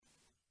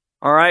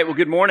All right, well,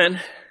 good morning.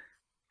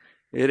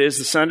 It is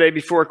the Sunday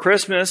before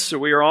Christmas, so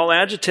we are all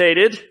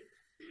agitated,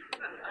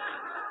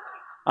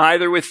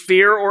 either with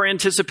fear or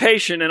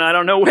anticipation, and I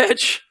don't know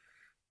which.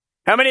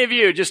 How many of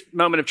you, just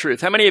moment of truth,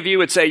 how many of you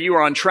would say you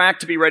are on track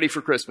to be ready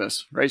for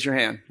Christmas? Raise your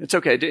hand. It's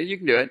okay, you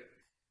can do it.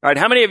 All right,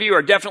 how many of you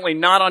are definitely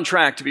not on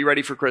track to be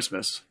ready for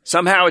Christmas?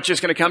 Somehow it's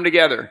just going to come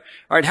together.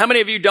 All right, how many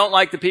of you don't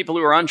like the people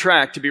who are on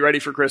track to be ready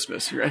for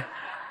Christmas? Right?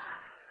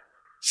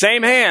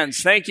 Same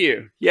hands, thank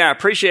you. Yeah,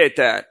 appreciate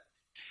that.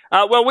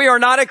 Well, we are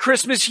not at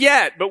Christmas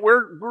yet, but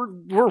we're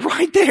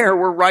right there.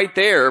 We're right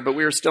there, but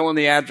we are still in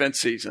the Advent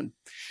season.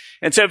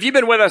 And so if you've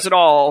been with us at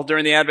all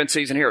during the Advent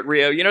season here at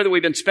Rio, you know that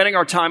we've been spending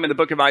our time in the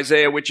book of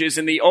Isaiah, which is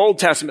in the Old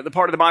Testament, the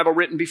part of the Bible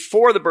written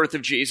before the birth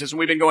of Jesus. And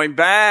we've been going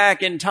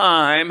back in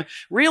time,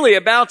 really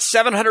about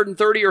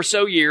 730 or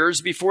so years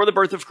before the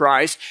birth of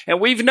Christ.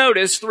 And we've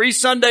noticed 3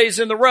 Sundays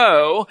in the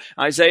row,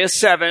 Isaiah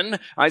 7,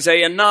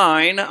 Isaiah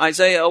 9,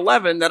 Isaiah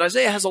 11, that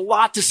Isaiah has a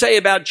lot to say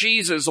about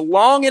Jesus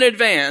long in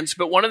advance.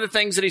 But one of the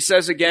things that he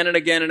says again and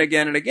again and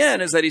again and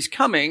again is that he's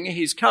coming,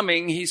 he's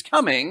coming, he's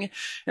coming.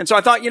 And so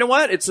I thought, you know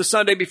what? It's the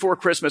Sunday before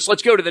Christmas.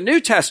 Let's go to the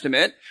New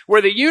Testament,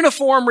 where the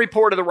uniform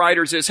report of the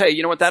writers is, hey,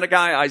 you know what, that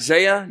guy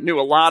Isaiah knew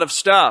a lot of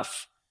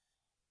stuff.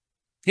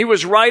 He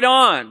was right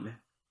on.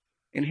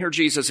 And here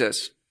Jesus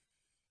is.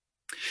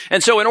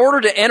 And so in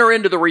order to enter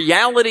into the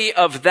reality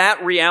of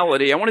that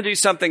reality, I want to do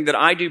something that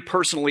I do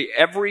personally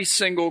every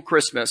single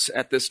Christmas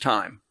at this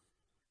time.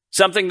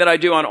 Something that I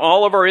do on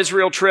all of our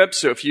Israel trips.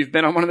 So if you've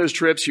been on one of those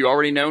trips, you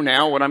already know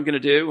now what I'm going to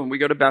do. When we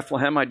go to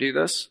Bethlehem, I do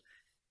this.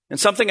 And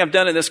something I've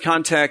done in this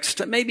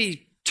context,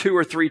 maybe 2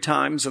 or 3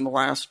 times in the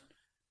last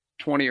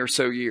 20 or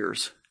so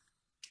years.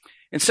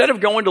 Instead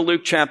of going to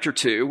Luke chapter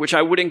 2, which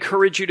I would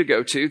encourage you to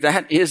go to,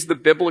 that is the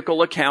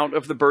biblical account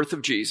of the birth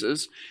of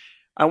Jesus,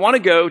 I want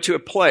to go to a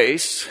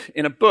place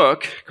in a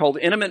book called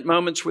Intimate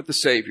Moments with the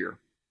Savior.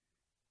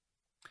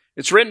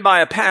 It's written by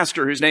a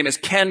pastor whose name is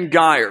Ken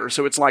Gire,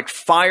 so it's like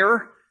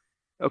fire,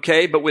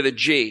 okay, but with a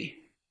G.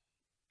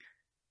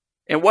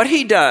 And what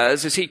he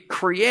does is he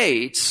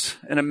creates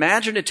an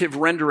imaginative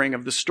rendering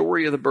of the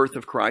story of the birth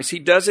of Christ. He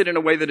does it in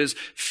a way that is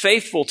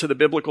faithful to the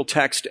biblical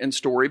text and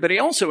story, but he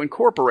also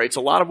incorporates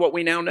a lot of what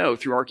we now know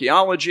through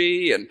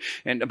archaeology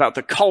and about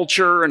the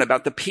culture and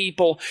about the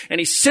people. And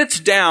he sits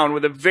down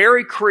with a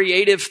very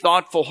creative,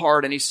 thoughtful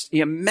heart, and he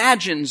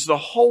imagines the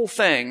whole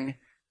thing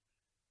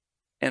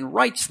and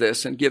writes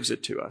this and gives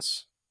it to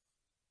us.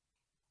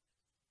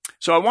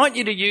 So I want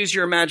you to use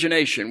your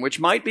imagination, which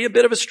might be a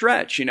bit of a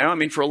stretch, you know. I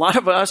mean, for a lot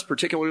of us,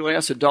 particularly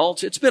us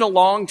adults, it's been a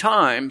long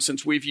time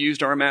since we've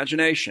used our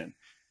imagination.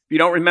 If you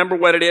don't remember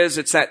what it is,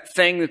 it's that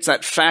thing, it's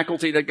that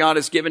faculty that God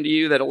has given to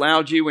you that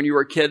allowed you when you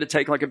were a kid to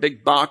take like a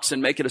big box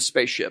and make it a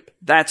spaceship.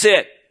 That's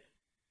it.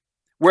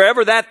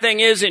 Wherever that thing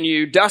is in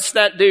you, dust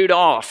that dude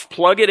off,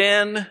 plug it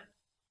in,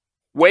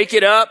 wake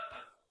it up,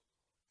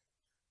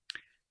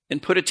 and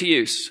put it to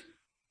use.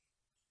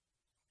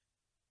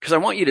 Because I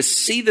want you to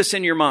see this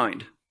in your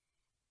mind.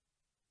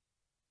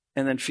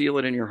 And then feel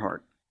it in your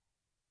heart.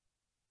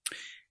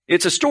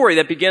 It's a story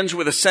that begins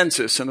with a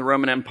census in the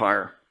Roman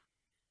Empire.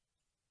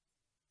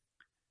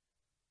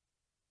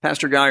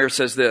 Pastor Gire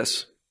says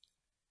this.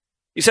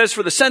 He says,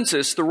 for the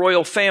census, the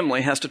royal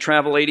family has to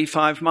travel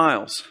 85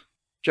 miles.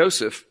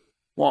 Joseph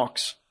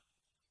walks.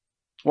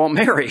 While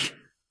Mary,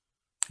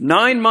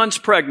 9 months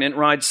pregnant,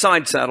 rides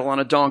side saddle on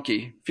a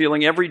donkey,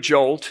 feeling every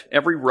jolt,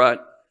 every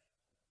rut,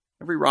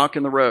 every rock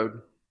in the road.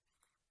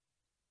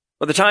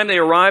 By the time they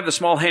arrive, the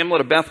small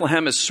hamlet of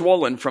Bethlehem is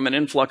swollen from an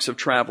influx of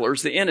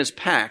travelers. The inn is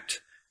packed,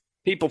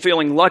 people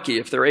feeling lucky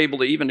if they're able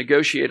to even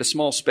negotiate a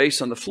small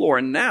space on the floor.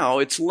 And now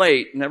it's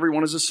late and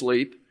everyone is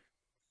asleep.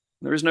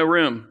 There is no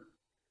room.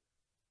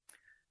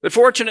 But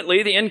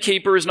fortunately, the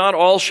innkeeper is not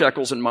all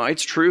shekels and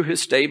mites. True,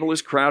 his stable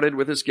is crowded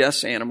with his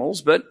guests'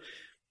 animals, but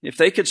if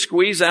they could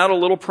squeeze out a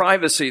little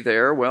privacy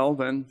there, well,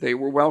 then they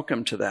were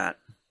welcome to that.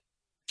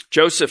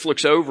 Joseph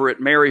looks over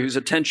at Mary, whose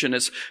attention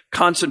is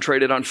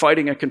concentrated on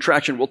fighting a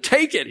contraction. Well,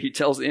 take it, he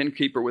tells the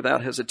innkeeper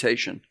without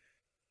hesitation.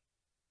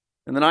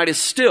 And the night is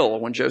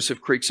still when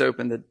Joseph creaks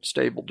open the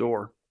stable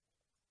door.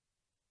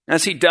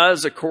 As he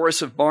does, a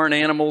chorus of barn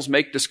animals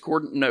make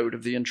discordant note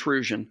of the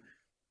intrusion.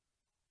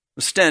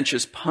 The stench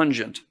is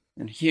pungent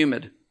and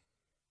humid,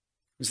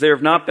 as there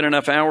have not been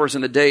enough hours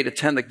in the day to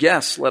tend the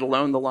guests, let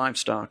alone the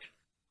livestock.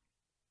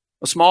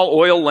 A small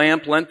oil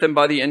lamp lent them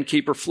by the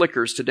innkeeper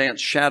flickers to dance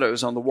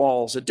shadows on the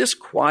walls, a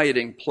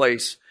disquieting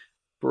place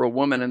for a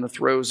woman in the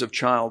throes of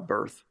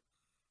childbirth.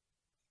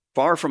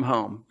 Far from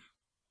home,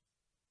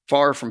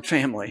 far from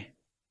family,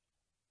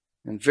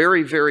 and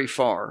very, very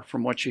far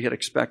from what she had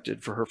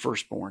expected for her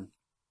firstborn.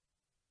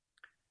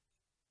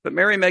 But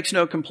Mary makes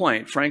no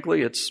complaint.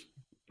 Frankly, it's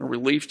a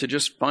relief to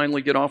just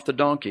finally get off the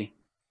donkey.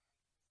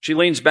 She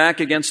leans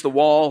back against the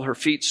wall, her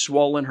feet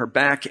swollen, her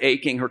back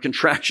aching, her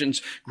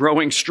contractions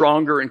growing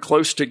stronger and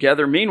close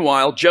together.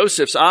 Meanwhile,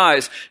 Joseph's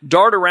eyes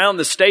dart around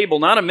the stable,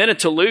 not a minute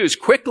to lose.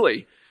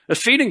 Quickly, a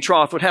feeding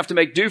trough would have to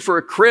make do for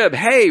a crib.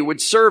 Hay would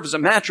serve as a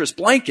mattress.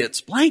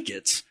 Blankets.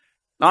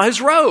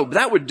 His robe,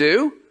 that would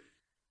do.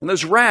 And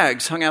those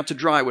rags hung out to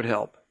dry would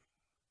help.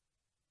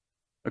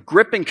 A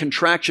gripping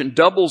contraction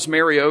doubles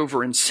Mary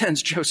over and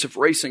sends Joseph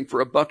racing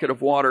for a bucket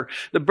of water.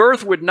 The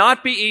birth would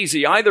not be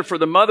easy either for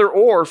the mother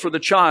or for the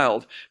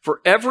child,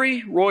 for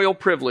every royal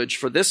privilege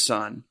for this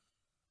son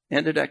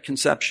ended at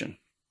conception.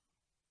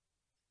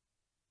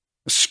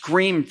 A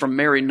scream from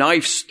Mary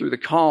knifes through the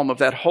calm of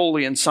that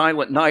holy and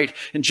silent night,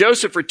 and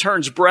Joseph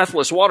returns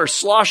breathless, water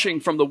sloshing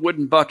from the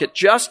wooden bucket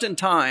just in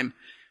time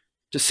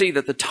to see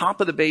that the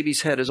top of the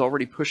baby's head has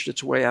already pushed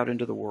its way out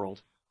into the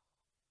world.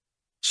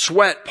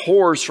 Sweat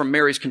pours from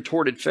Mary's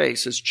contorted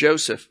face as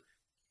Joseph,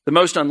 the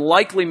most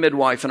unlikely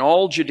midwife in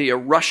all Judea,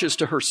 rushes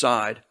to her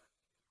side.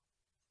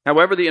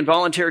 However, the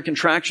involuntary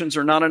contractions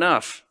are not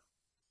enough,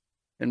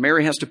 and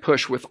Mary has to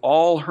push with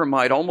all her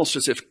might, almost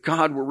as if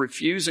God were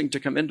refusing to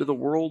come into the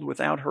world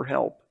without her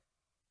help.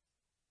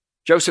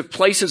 Joseph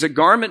places a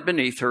garment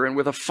beneath her, and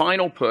with a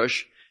final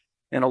push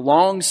and a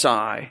long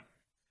sigh,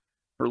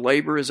 her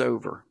labor is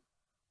over.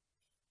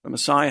 The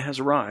Messiah has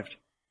arrived.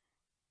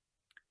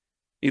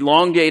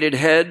 Elongated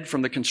head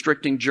from the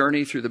constricting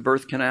journey through the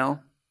birth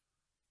canal.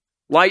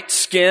 Light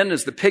skin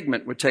as the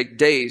pigment would take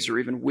days or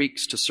even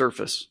weeks to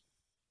surface.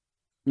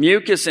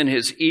 Mucus in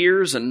his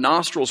ears and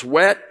nostrils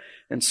wet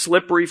and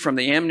slippery from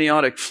the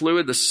amniotic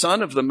fluid. The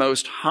Son of the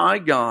Most High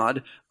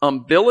God,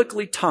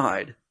 umbilically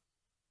tied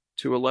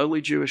to a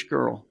lowly Jewish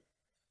girl.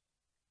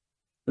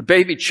 The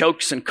baby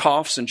chokes and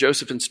coughs, and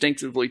Joseph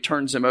instinctively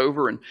turns him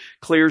over and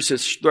clears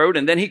his throat,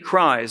 and then he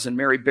cries, and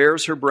Mary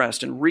bares her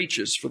breast and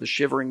reaches for the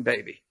shivering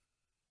baby.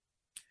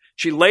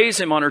 She lays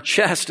him on her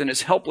chest, and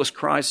his helpless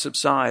cries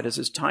subside as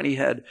his tiny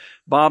head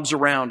bobs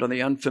around on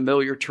the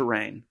unfamiliar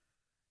terrain.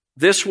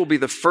 This will be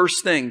the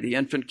first thing the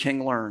infant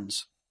king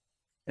learns,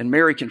 and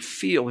Mary can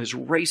feel his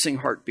racing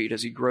heartbeat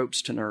as he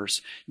gropes to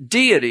nurse.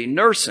 Deity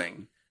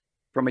nursing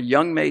from a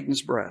young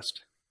maiden's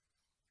breast.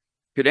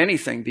 Could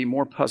anything be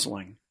more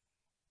puzzling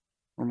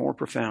or more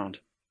profound?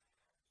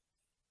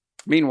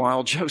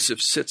 Meanwhile,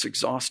 Joseph sits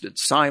exhausted,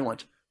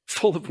 silent,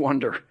 full of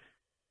wonder,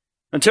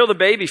 until the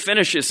baby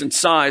finishes and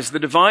sighs, the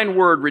divine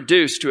word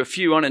reduced to a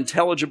few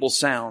unintelligible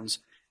sounds.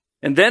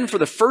 And then for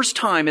the first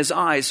time, his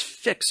eyes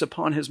fix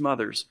upon his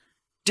mother's.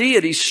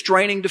 Deity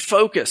straining to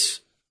focus.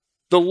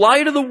 The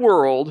light of the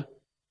world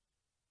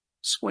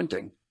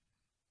squinting.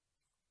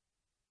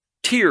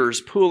 Tears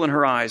pool in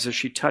her eyes as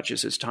she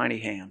touches his tiny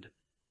hand.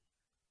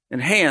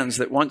 And hands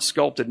that once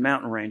sculpted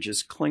mountain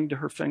ranges cling to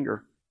her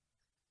finger.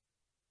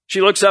 She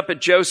looks up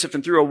at Joseph,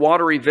 and through a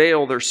watery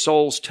veil their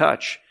souls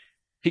touch.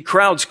 He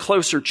crowds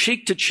closer,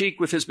 cheek to cheek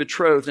with his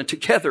betrothed, and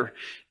together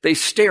they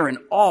stare in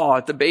awe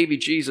at the baby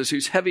Jesus,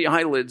 whose heavy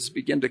eyelids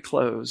begin to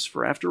close.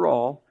 For after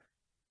all,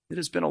 it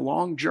has been a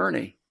long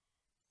journey,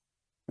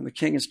 and the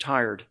king is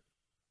tired.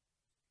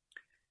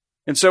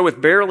 And so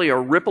with barely a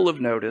ripple of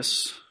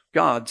notice,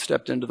 God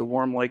stepped into the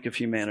warm lake of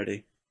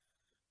humanity,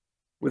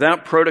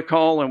 without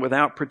protocol and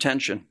without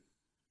pretension.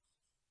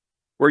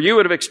 Where you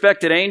would have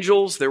expected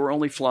angels, there were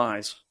only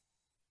flies.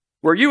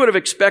 Where you would have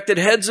expected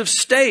heads of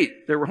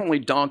state, there were only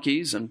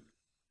donkeys and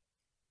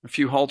a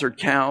few haltered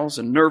cows,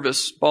 a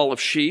nervous ball of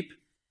sheep,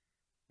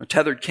 a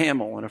tethered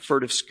camel, and a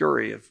furtive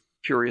scurry of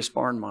curious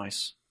barn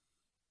mice.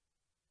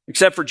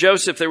 Except for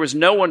Joseph, there was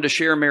no one to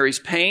share Mary's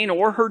pain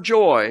or her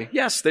joy.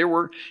 Yes, there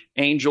were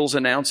angels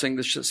announcing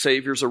the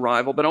Savior's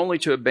arrival, but only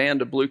to a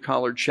band of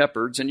blue-collared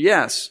shepherds. And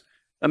yes,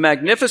 a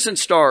magnificent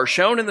star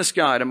shone in the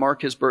sky to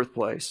mark his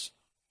birthplace.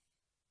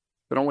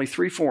 But only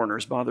 3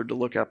 foreigners bothered to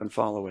look up and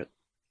follow it.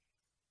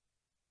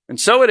 And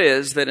so it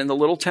is that in the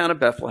little town of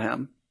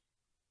Bethlehem,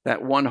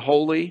 that one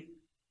holy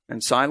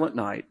and silent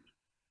night,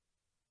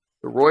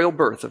 the royal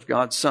birth of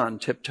God's Son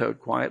tiptoed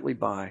quietly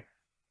by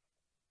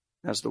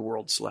as the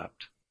world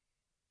slept.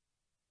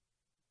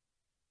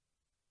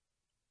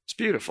 It's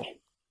beautiful.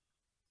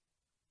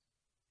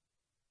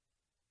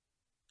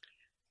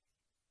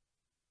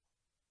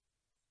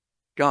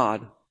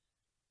 God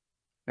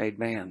made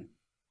man.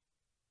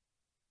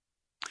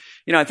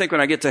 I think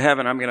when I get to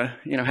heaven, I'm going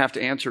to, have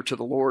to answer to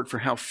the Lord for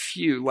how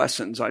few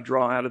lessons I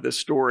draw out of this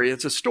story.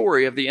 It's a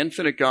story of the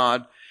infinite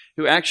God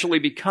who actually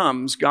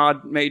becomes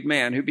God made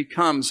man, who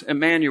becomes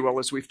Emmanuel,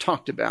 as we've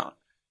talked about.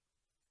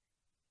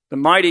 The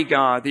mighty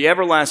God, the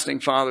everlasting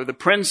Father, the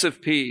Prince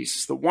of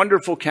Peace, the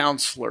wonderful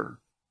Counselor,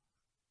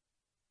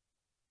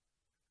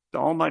 the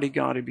Almighty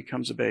God who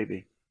becomes a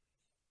baby.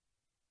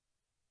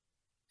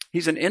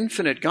 He's an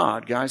infinite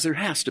God, guys. There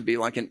has to be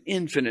like an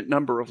infinite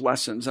number of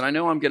lessons. And I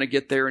know I'm going to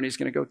get there, and he's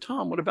going to go,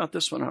 Tom, what about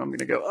this one? And I'm going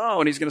to go,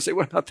 oh. And he's going to say,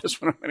 what about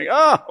this one? I'm going to go,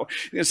 oh.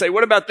 He's going to say,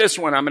 what about this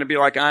one? I'm going to be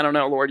like, I don't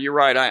know, Lord, you're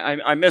right.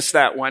 I missed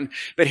that one.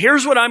 But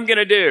here's what I'm going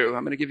to do.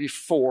 I'm going to give you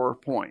 4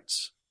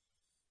 points.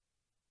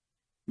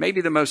 Maybe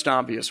the most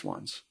obvious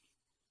ones.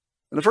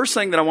 And the first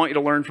thing that I want you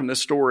to learn from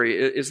this story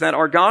is that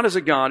our God is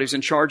a God who's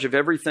in charge of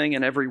everything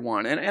and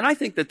everyone. And I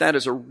think that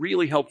is a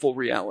really helpful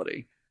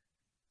reality.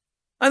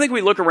 I think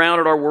we look around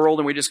at our world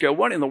and we just go,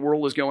 what in the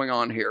world is going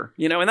on here?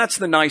 And that's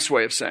the nice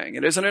way of saying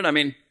it, isn't it? I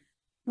mean,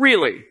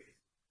 really.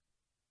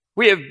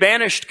 We have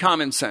banished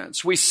common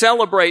sense. We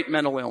celebrate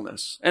mental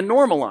illness and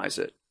normalize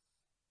it.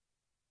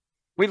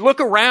 We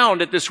look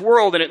around at this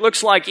world and it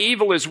looks like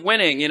evil is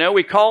winning. You know,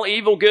 we call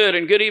evil good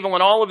and good evil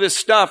and all of this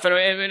stuff. And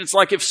it's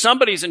like if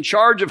somebody's in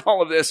charge of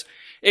all of this,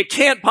 it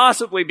can't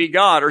possibly be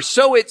God, or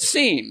so it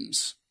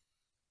seems.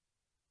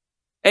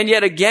 And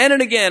yet again and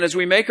again, as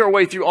we make our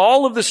way through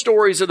all of the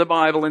stories of the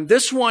Bible, and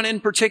this one in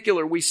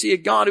particular, we see a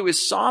God who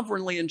is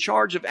sovereignly in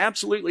charge of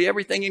absolutely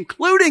everything,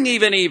 including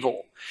even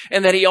evil,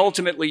 and that he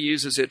ultimately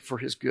uses it for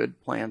his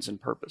good plans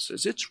and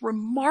purposes. It's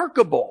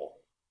remarkable.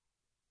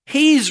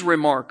 He's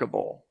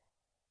remarkable.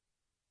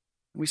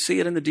 We see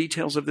it in the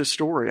details of this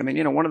story. I mean,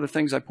 you know, one of the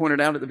things I pointed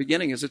out at the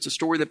beginning is it's a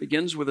story that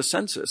begins with a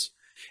census.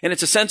 And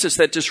it's a census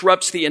that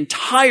disrupts the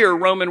entire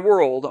Roman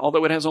world,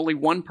 although it has only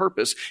one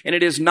purpose. And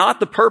it is not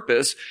the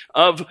purpose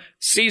of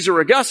Caesar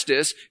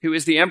Augustus, who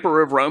is the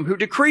emperor of Rome, who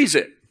decrees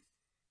it.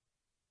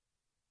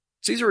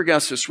 Caesar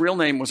Augustus' real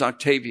name was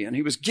Octavian.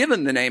 He was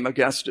given the name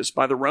Augustus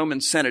by the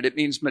Roman Senate. It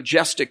means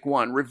majestic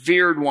one,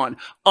 revered one,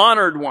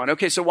 honored one.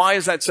 Okay, so why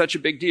is that such a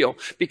big deal?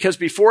 Because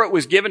before it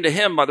was given to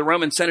him by the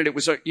Roman Senate, it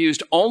was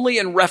used only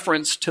in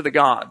reference to the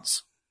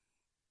gods.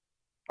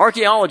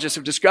 Archaeologists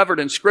have discovered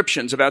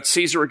inscriptions about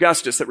Caesar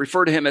Augustus that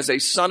refer to him as a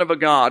son of a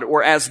god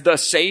or as the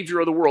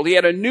savior of the world. He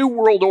had a new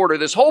world order,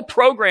 this whole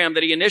program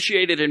that he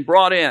initiated and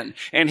brought in.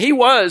 And he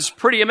was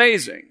pretty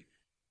amazing.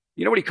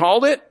 You know what he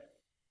called it?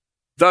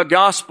 The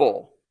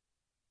gospel.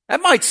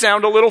 That might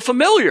sound a little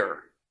familiar.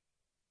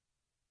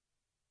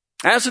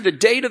 As of the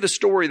date of the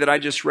story that I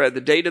just read, the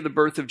date of the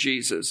birth of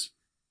Jesus,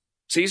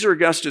 Caesar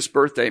Augustus'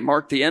 birthday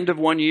marked the end of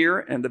one year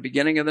and the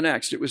beginning of the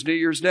next. It was New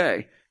Year's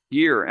Day.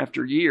 Year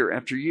after year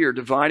after year,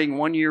 dividing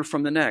one year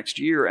from the next,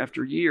 year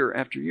after year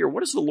after year.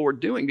 What is the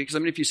Lord doing? Because, I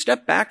mean, if you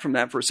step back from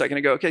that for a second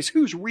and go, okay, so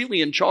who's really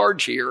in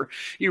charge here?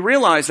 You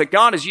realize that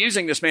God is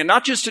using this man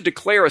not just to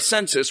declare a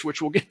census,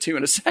 which we'll get to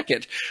in a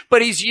second,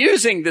 but he's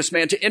using this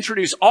man to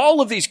introduce all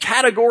of these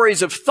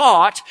categories of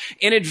thought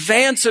in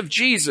advance of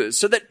Jesus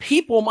so that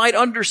people might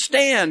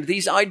understand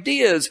these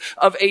ideas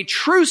of a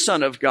true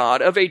Son of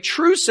God, of a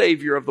true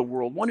Savior of the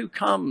world, one who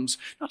comes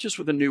not just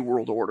with a new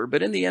world order,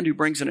 but in the end who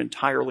brings an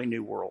entirely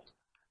new world.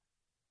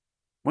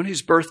 One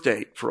whose birth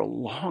date for a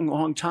long,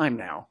 long time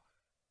now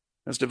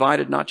has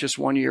divided not just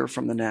one year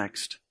from the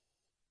next,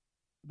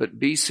 but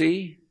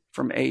BC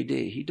from AD.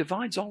 He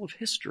divides all of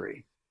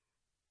history.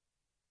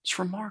 It's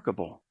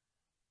remarkable.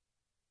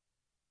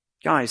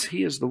 Guys,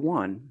 he is the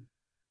one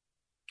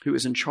who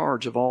is in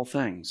charge of all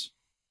things,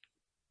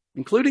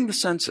 including the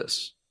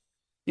census.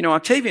 You know,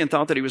 Octavian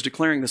thought that he was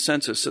declaring the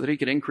census so that he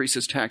could increase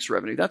his tax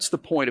revenue. That's the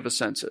point of a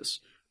census.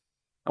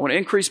 I want to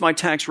increase my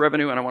tax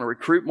revenue and I want to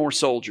recruit more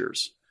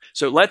soldiers.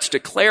 So let's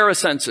declare a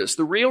census.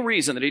 The real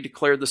reason that he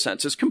declared the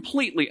census,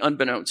 completely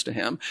unbeknownst to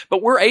him,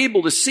 but we're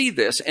able to see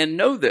this and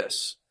know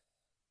this,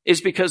 is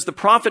because the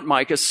prophet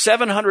Micah,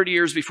 700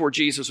 years before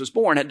Jesus was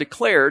born, had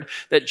declared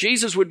that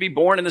Jesus would be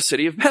born in the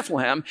city of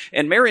Bethlehem,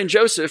 and Mary and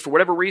Joseph, for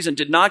whatever reason,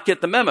 did not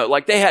get the memo.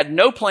 Like they had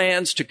no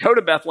plans to go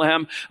to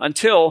Bethlehem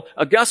until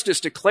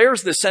Augustus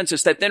declares the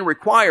census that then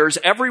requires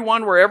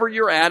everyone, wherever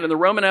you're at in the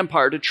Roman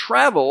Empire, to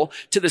travel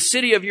to the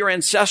city of your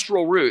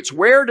ancestral roots.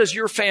 Where does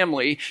your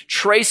family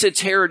trace its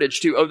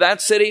heritage to? Oh,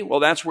 that city? Well,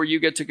 that's where you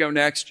get to go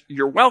next.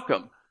 You're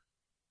welcome.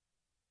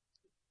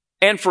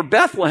 And for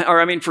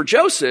for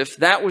Joseph,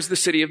 that was the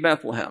city of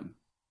Bethlehem.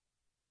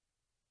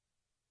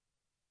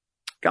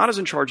 God is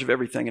in charge of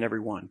everything and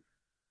everyone.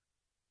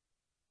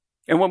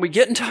 And when we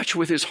get in touch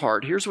with his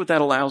heart, here's what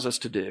that allows us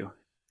to do.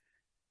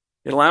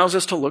 It allows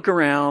us to look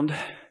around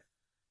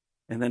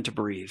and then to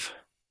breathe.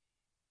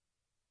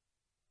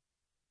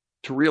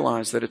 To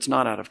realize that it's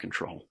not out of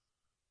control.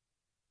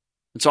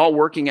 It's all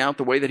working out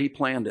the way that he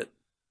planned it.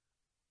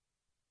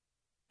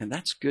 And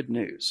that's good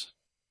news.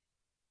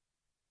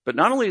 But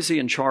not only is he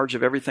in charge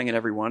of everything and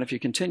everyone, if you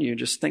continue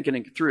just thinking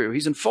it through,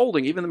 he's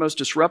unfolding even the most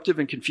disruptive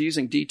and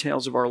confusing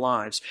details of our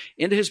lives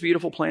into his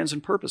beautiful plans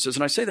and purposes.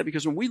 And I say that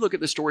because when we look at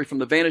this story from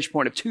the vantage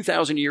point of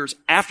 2,000 years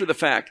after the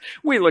fact,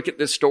 we look at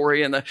this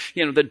story and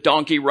the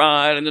donkey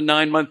ride and the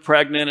 9-month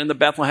pregnant and the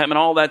Bethlehem and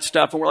all that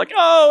stuff. And we're like,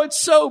 oh,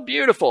 it's so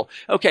beautiful.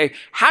 Okay.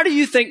 How do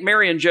you think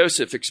Mary and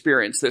Joseph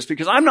experienced this?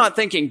 Because I'm not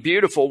thinking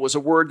beautiful was a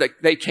word that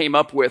they came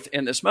up with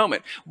in this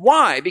moment.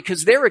 Why?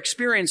 Because they're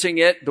experiencing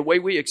it the way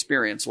we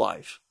experience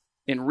life.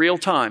 In real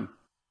time.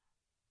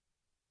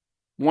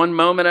 One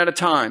moment at a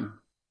time.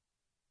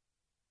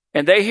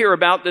 And they hear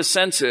about this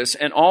census,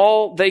 and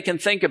all they can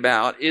think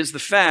about is the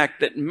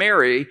fact that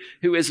Mary,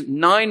 who is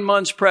 9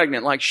 months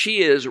pregnant, like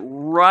she is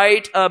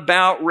right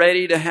about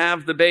ready to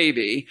have the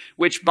baby,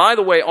 which, by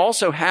the way,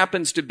 also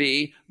happens to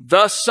be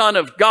the Son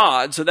of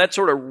God, so that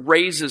sort of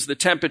raises the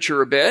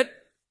temperature a bit,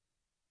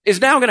 is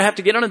now going to have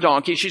to get on a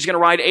donkey. She's going to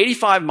ride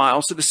 85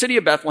 miles to the city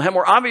of Bethlehem,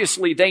 where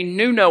obviously they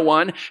knew no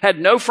one, had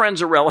no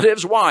friends or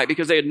relatives. Why?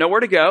 Because they had nowhere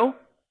to go.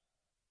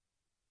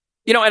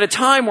 You know, at a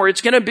time where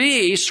it's going to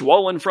be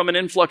swollen from an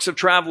influx of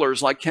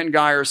travelers, like Ken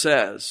Geyer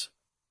says.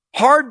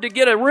 Hard to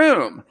get a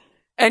room.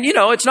 And,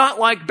 it's not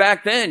like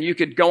back then you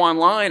could go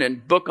online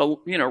and book a,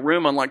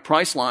 room on like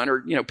Priceline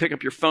or, pick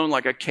up your phone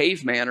like a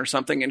caveman or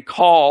something and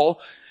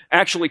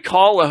actually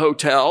call a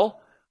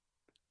hotel.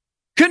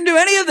 Couldn't do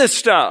any of this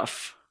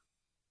stuff.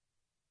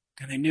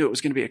 And they knew it was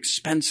going to be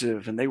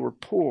expensive, and they were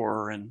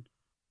poor. And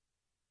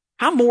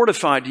how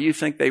mortified do you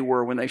think they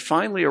were when they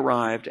finally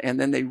arrived and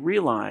then they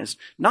realized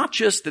not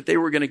just that they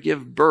were going to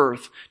give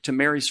birth to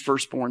Mary's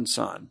firstborn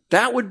son.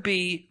 That would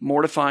be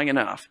mortifying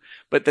enough.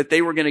 But that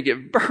they were going to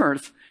give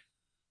birth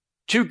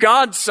to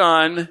God's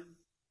son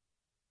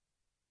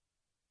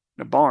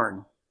in a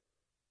barn.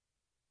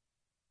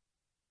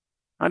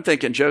 I'm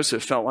thinking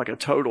Joseph felt like a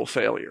total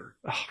failure.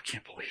 Oh, I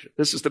can't believe it.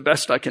 This is the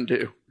best I can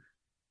do.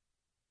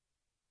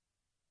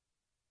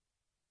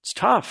 It's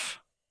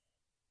tough.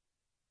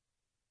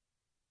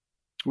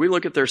 We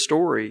look at their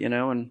story,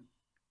 and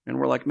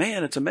we're like,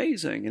 man, it's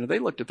amazing. They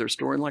looked at their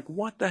story and like,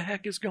 what the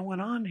heck is going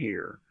on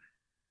here?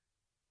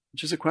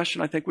 Which is a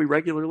question I think we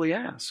regularly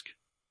ask.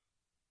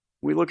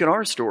 We look at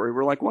our story,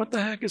 we're like, what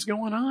the heck is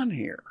going on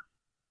here?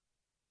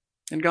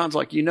 And God's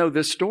like, you know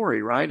this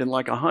story, right? And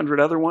like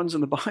 100 other ones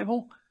in the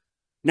Bible?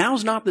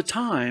 Now's not the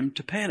time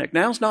to panic.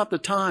 Now's not the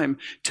time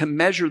to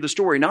measure the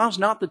story. Now's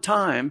not the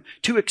time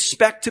to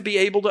expect to be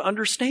able to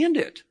understand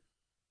it.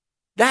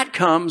 That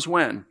comes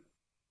when?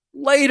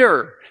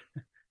 Later.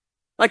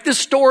 Like this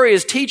story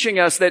is teaching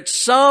us that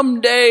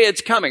someday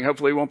it's coming.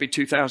 Hopefully it won't be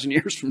 2,000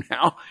 years from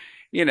now,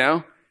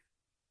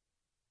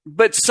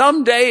 But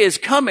someday is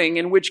coming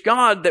in which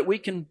God that we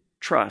can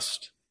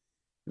trust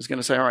is going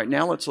to say, all right,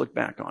 now let's look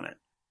back on it.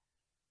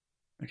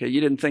 Okay,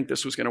 you didn't think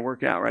this was going to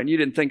work out, right? You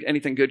didn't think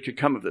anything good could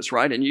come of this,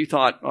 right? And you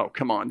thought, oh,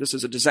 come on, this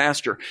is a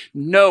disaster.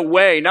 No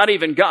way, not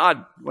even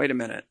God. Wait a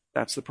minute,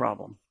 that's the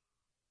problem.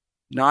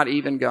 Not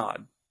even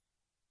God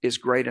is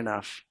great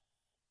enough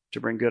to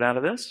bring good out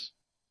of this.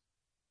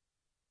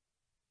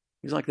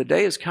 He's like, the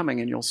day is coming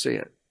and you'll see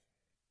it.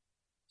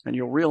 And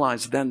you'll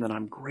realize then that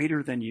I'm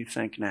greater than you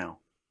think now.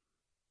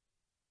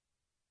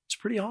 It's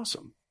pretty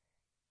awesome.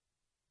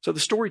 So the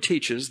story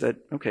teaches that,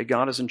 okay,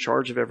 God is in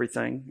charge of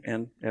everything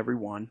and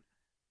everyone.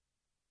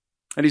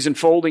 And he's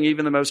unfolding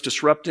even the most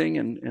disrupting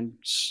and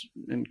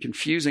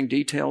confusing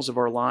details of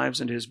our lives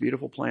into his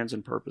beautiful plans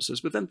and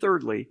purposes. But then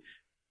thirdly,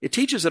 it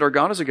teaches that our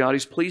God is a God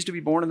who's pleased to be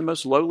born in the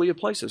most lowly of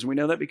places. And we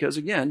know that because,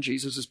 again,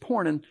 Jesus is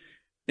born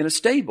in a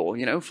stable,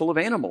 full of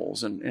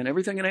animals and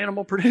everything an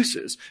animal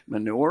produces.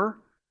 Manure,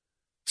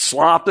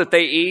 slop that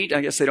they eat.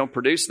 I guess they don't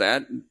produce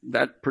that.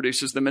 That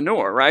produces the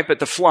manure, right? But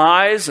the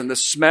flies and the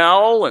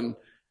smell and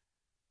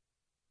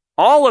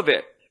all of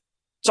it,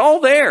 it's all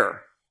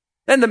there.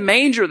 Then the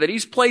manger that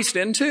he's placed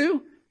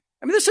into,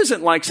 this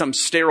isn't like some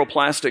sterile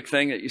plastic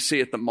thing that you see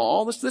at the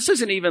mall. This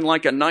isn't even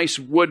like a nice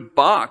wood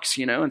box,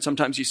 and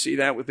sometimes you see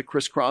that with the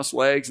crisscross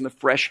legs and the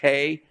fresh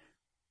hay.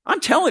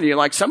 I'm telling you,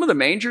 like some of the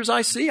mangers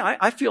I see,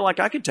 I feel like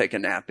I could take a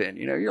nap in.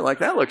 You're like,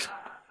 that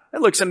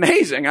looks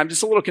amazing. I'm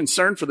just a little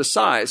concerned for the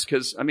size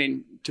because,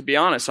 to be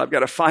honest, I've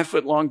got a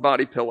 5-foot-long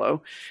body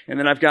pillow, and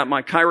then I've got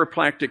my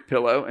chiropractic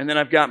pillow, and then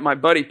I've got my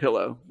buddy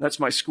pillow. That's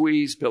my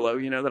squeeze pillow,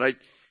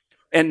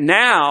 and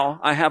now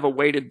I have a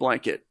weighted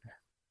blanket.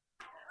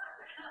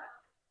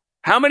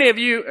 How many of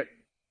you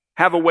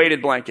have a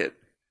weighted blanket?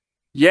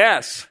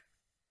 Yes.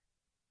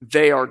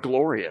 They are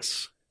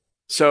glorious.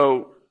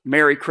 So,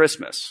 Merry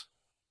Christmas.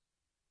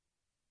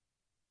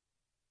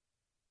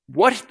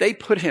 What they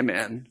put him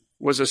in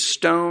was a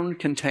stone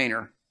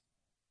container,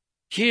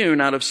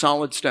 hewn out of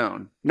solid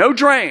stone. No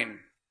drain.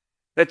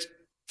 That's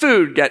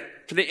food that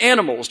for the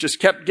animals just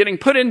kept getting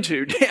put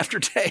into day after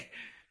day,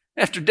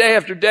 after day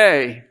after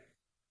day.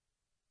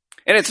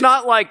 And it's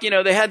not like,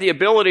 they had the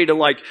ability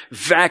to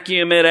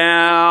vacuum it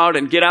out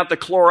and get out the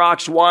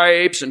Clorox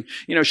wipes and,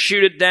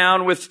 shoot it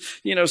down with,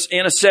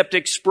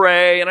 antiseptic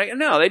spray. And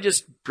no, they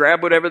just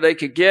grabbed whatever they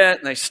could get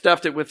and they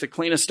stuffed it with the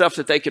cleanest stuff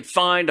that they could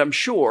find, I'm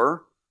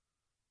sure.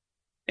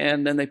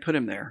 And then they put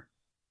him there.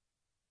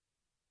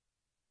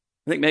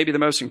 I think maybe the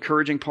most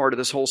encouraging part of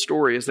this whole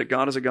story is that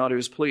God is a God who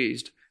is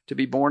pleased to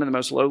be born in the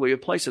most lowly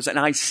of places. And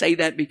I say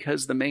that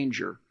because the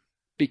manger,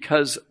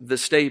 because the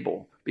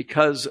stable,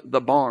 because the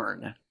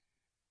barn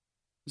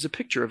is a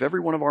picture of every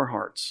one of our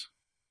hearts.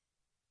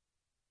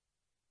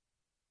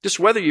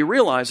 Just whether you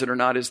realize it or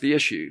not is the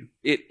issue.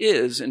 It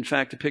is, in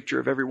fact, a picture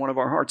of every one of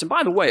our hearts. And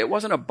by the way, it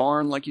wasn't a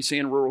barn like you see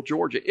in rural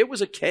Georgia. It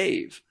was a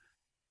cave.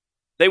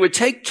 They would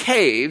take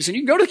caves, and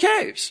you can go to the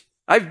caves.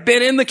 I've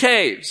been in the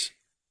caves.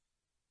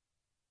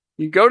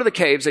 You go to the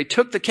caves, they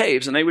took the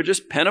caves, and they would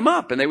just pen them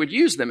up, and they would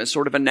use them as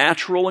sort of a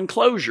natural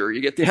enclosure. You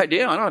get the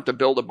idea? I don't have to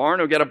build a barn.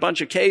 We've got a bunch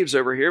of caves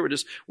over here.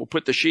 We'll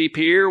put the sheep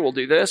here. We'll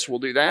do this. We'll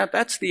do that.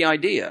 That's the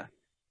idea.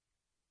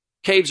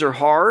 Caves are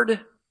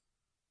hard.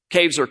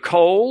 Caves are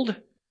cold.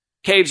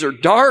 Caves are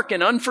dark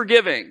and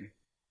unforgiving.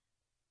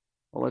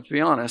 Well, let's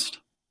be honest.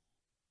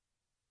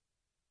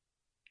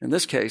 In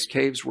this case,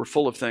 caves were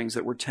full of things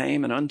that were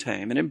tame and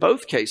untame, and in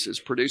both cases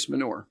produced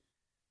manure,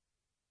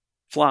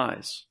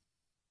 flies,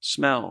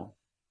 smell,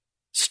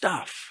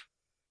 stuff.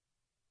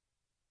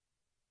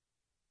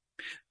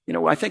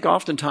 I think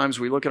oftentimes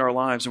we look at our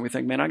lives and we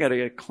think, man, I got to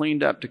get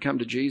cleaned up to come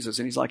to Jesus.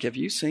 And he's like, have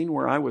you seen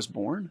where I was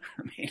born?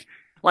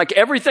 Like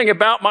everything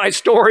about my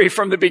story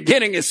from the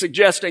beginning is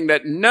suggesting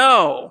that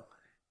no,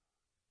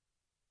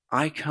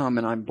 I come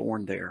and I'm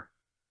born there.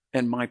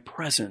 And my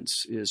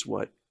presence is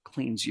what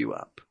cleans you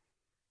up.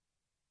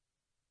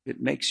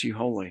 It makes you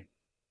holy.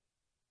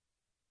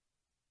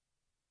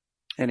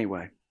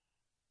 Anyway,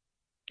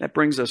 that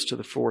brings us to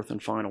the fourth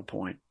and final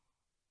point,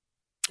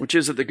 which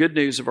is that the good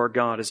news of our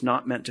God is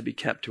not meant to be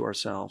kept to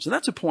ourselves. And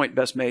that's a point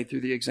best made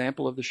through the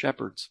example of the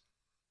shepherds.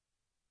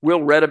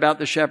 Will read about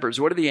the shepherds.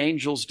 What do the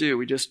angels do?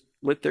 We just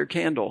lit their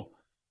candle.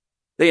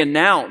 They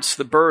announce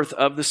the birth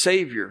of the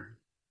Savior.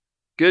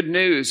 Good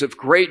news of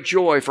great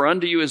joy, for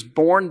unto you is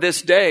born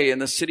this day in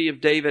the city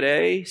of David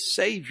a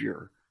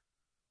Savior,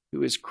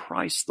 who is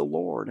Christ the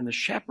Lord. And the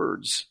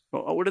shepherds,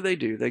 well, what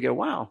do? They go,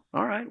 wow,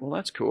 all right, well,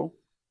 that's cool.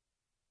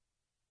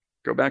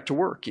 Go back to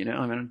work,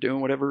 I'm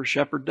doing whatever a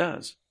shepherd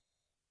does.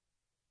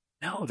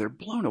 No, they're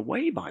blown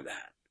away by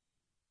that.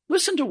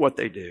 Listen to what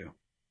they do.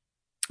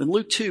 In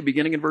Luke 2,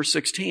 beginning in verse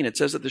 16, it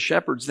says that the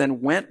shepherds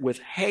then went with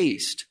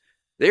haste.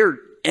 They're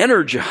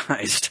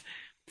energized.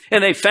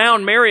 And they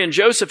found Mary and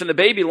Joseph and the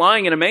baby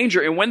lying in a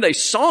manger. And when they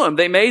saw him,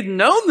 they made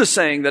known the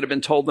saying that had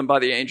been told them by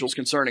the angels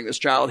concerning this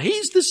child.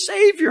 He's the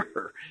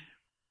Savior,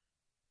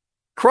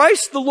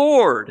 Christ the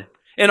Lord.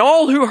 And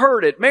all who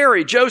heard it,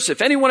 Mary,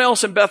 Joseph, anyone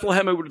else in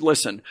Bethlehem who would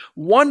listen,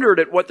 wondered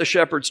at what the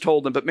shepherds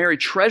told them. But Mary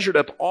treasured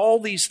up all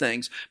these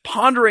things,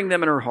 pondering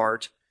them in her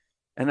heart.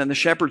 And then the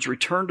shepherds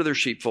returned to their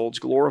sheepfolds,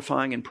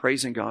 glorifying and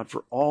praising God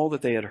for all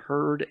that they had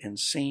heard and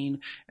seen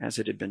as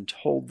it had been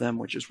told them,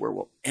 which is where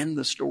we'll end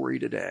the story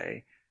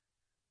today.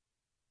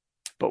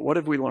 But what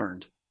have we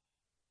learned?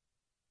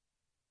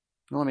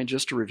 Well,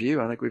 just to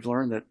review, I think we've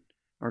learned that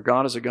our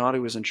God is a God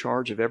who is in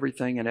charge of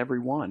everything and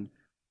everyone.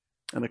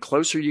 And the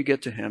closer you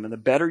get to him and the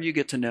better you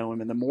get to know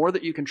him and the more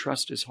that you can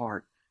trust his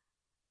heart,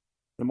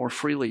 the more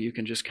freely you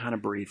can just kind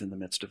of breathe in the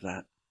midst of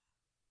that,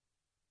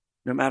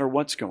 no matter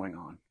what's going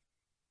on.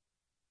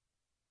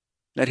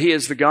 That he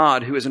is the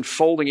God who is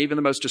unfolding even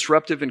the most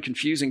disruptive and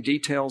confusing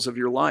details of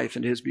your life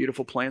into his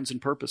beautiful plans and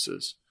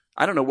purposes.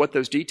 I don't know what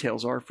those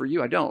details are for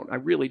you. I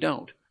really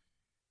don't.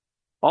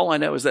 All I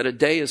know is that a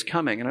day is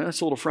coming, and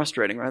that's a little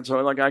frustrating, right?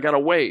 So I got to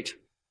wait.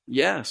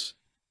 Yes.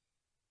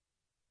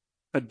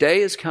 A day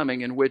is coming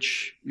in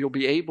which you'll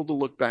be able to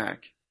look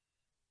back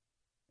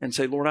and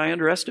say, Lord, I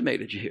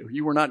underestimated you.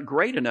 You were not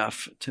great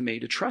enough to me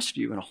to trust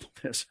you in all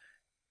of this.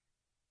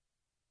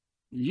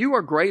 You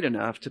are great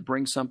enough to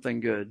bring something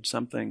good,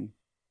 something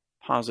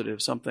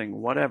positive, something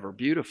whatever,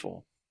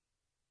 beautiful,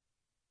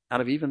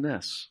 out of even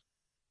this.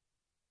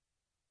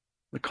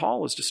 The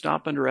call is to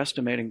stop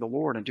underestimating the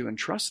Lord and to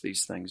entrust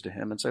these things to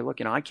him and say,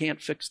 look, I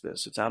can't fix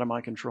this. It's out of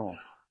my control.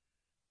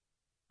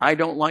 I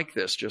don't like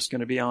this, just going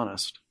to be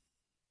honest.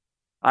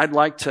 I'd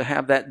like to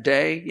have that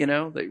day,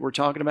 that we're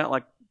talking about,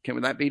 like, can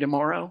that be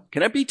tomorrow?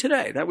 Can it be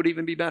today? That would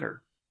even be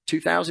better.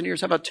 2,000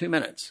 years, how about 2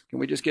 minutes? Can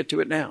we just get to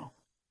it now?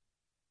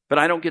 But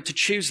I don't get to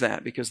choose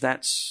that because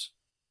that's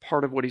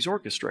part of what he's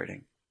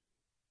orchestrating.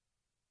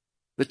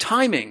 The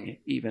timing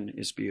even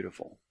is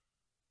beautiful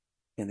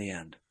in the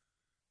end.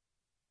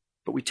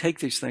 But we take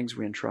these things,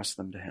 we entrust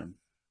them to him.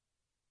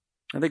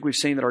 I think we've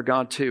seen that our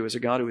God, too, is a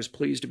God who is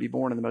pleased to be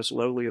born in the most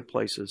lowly of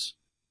places.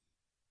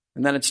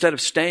 And then instead of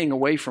staying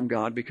away from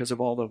God because of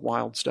all the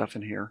wild stuff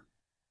in here,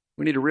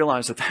 we need to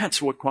realize that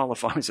that's what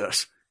qualifies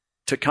us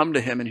to come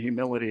to him in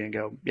humility and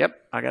go,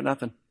 yep, I got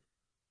nothing.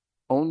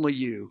 Only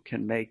you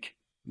can make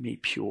me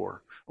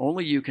pure.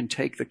 Only you can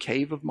take the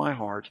cave of my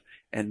heart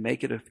and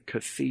make it a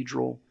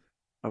cathedral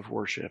of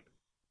worship.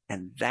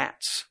 And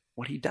that's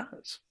what he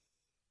does.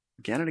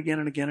 Again and again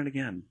and again and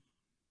again.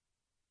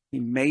 He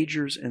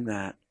majors in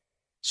that.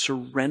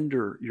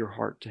 Surrender your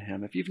heart to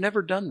him. If you've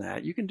never done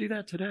that, you can do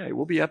that today.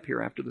 We'll be up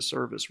here after the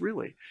service,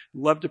 really.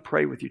 Love to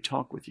pray with you,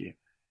 talk with you.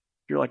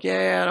 If you're like,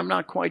 yeah, I'm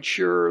not quite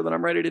sure that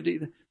I'm ready to do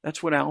that.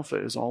 That's what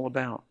Alpha is all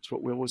about. It's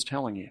what Will was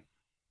telling you.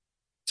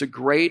 It's a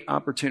great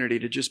opportunity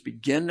to just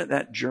begin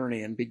that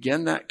journey and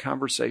begin that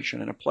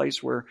conversation in a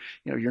place where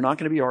you're not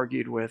going to be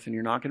argued with and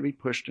you're not going to be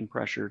pushed and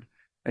pressured.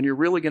 And you're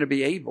really going to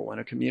be able, in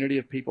a community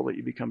of people that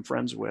you become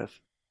friends with,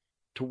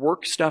 to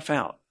work stuff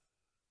out.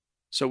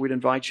 So we'd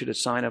invite you to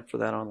sign up for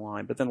that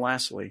online. But then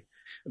lastly,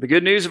 the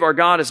good news of our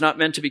God is not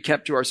meant to be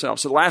kept to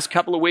ourselves. So the last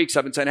couple of weeks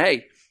I've been saying,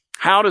 hey,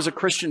 how does a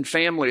Christian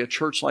family, a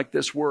church like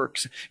this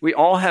works? We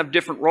all have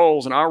different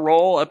roles, and our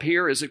role up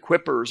here is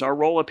equippers. Our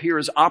role up here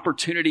is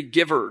opportunity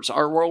givers.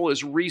 Our role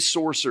is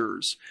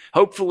resourcers,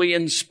 hopefully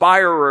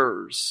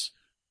inspirers.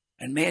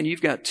 And man,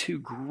 you've got two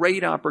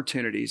great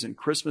opportunities in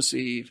Christmas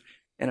Eve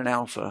and in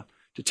Alpha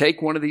to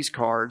take one of these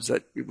cards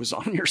that it was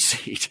on your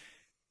seat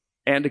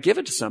and to give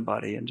it to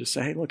somebody and just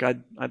say, hey, look,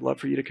 I'd love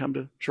for you to come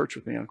to church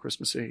with me on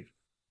Christmas Eve.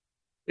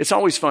 It's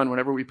always fun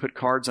whenever we put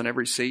cards on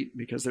every seat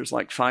because there's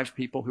like 5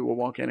 people who will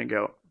walk in and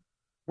go,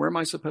 where am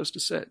I supposed to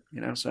sit?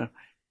 So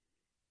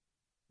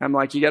I'm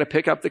like, you got to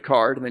pick up the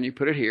card and then you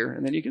put it here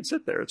and then you can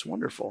sit there. It's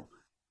wonderful.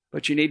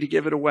 But you need to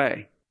give it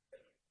away.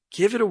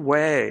 Give it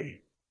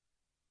away.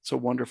 It's a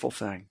wonderful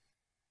thing.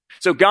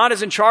 So God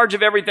is in charge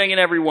of everything and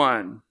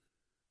everyone.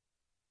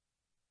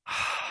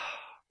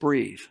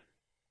 Breathe.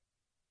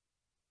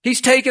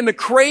 He's taken the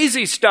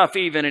crazy stuff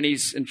even and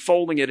he's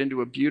enfolding it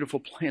into a beautiful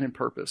plan and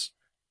purpose.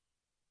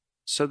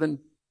 So then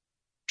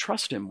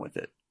trust him with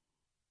it.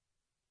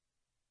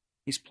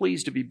 He's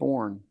pleased to be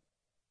born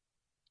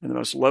in the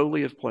most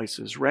lowly of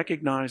places,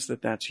 recognize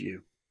that that's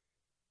you.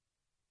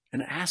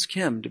 And ask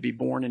him to be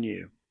born in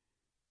you.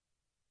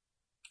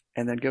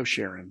 And then go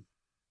share him.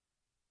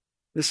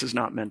 This is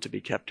not meant to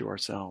be kept to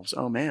ourselves.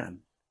 Oh man,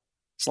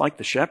 it's like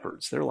the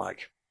shepherds. They're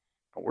like,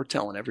 oh, we're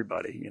telling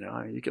everybody,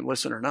 you can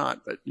listen or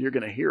not, but you're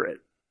going to hear it.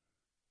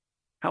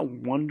 How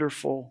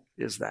wonderful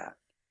is that?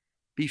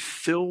 Be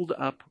filled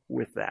up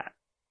with that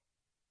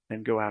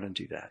and go out and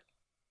do that.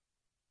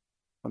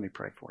 Let me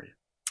pray for you.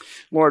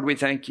 Lord, we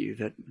thank you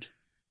that,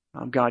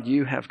 God,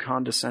 you have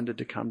condescended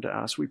to come to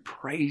us. We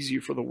praise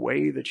you for the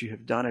way that you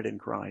have done it in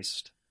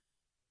Christ.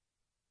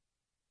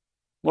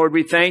 Lord,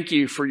 we thank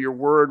you for your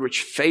word,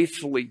 which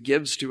faithfully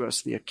gives to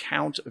us the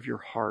account of your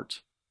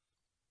heart,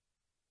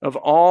 of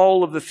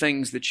all of the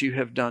things that you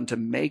have done to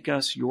make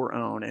us your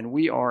own. And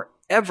we are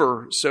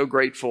ever so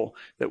grateful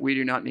that we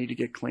do not need to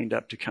get cleaned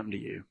up to come to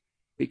you,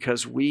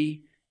 because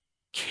we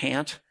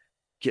can't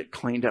get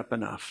cleaned up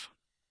enough.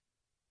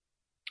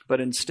 But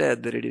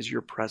instead, that it is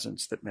your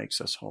presence that makes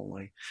us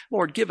holy.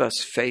 Lord, give us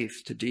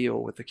faith to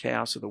deal with the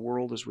chaos of the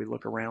world as we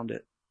look around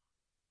it.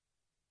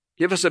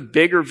 Give us a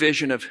bigger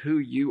vision of who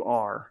you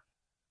are.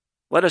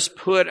 Let us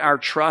put our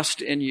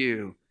trust in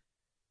you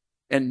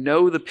and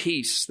know the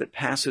peace that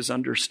passes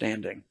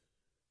understanding.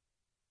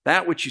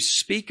 That which you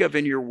speak of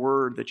in your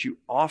word that you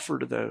offer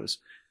to those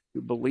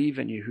who believe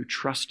in you, who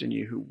trust in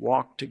you, who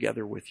walk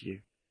together with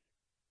you.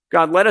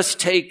 God, let us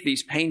take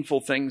these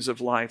painful things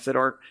of life that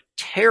are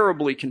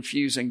terribly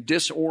confusing,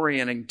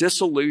 disorienting,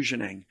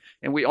 disillusioning,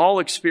 and we all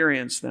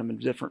experience them in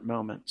different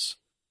moments.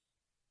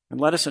 And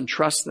let us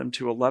entrust them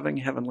to a loving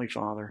Heavenly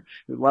Father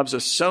who loves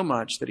us so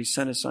much that he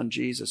sent his Son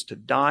Jesus to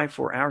die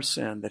for our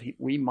sin, that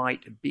we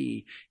might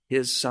be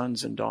his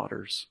sons and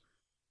daughters.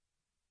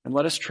 And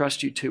let us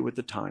trust you too with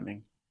the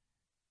timing.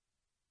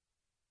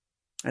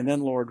 And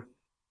then, Lord,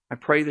 I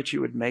pray that you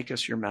would make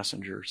us your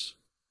messengers.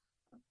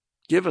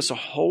 Give us a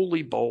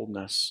holy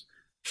boldness.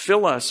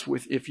 Fill us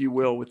with, if you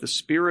will, with the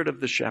spirit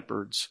of the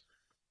shepherds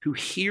who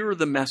hear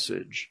the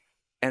message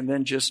and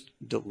then just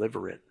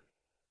deliver it.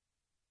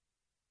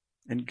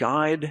 And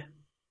guide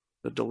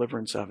the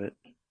deliverance of it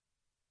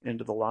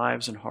into the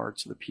lives and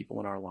hearts of the people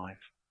in our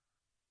life.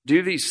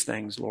 Do these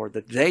things, Lord,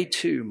 that they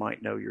too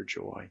might know your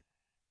joy.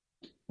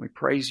 We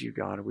praise you,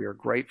 God, and we are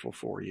grateful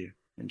for you.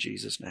 In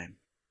Jesus' name,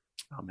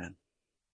 amen.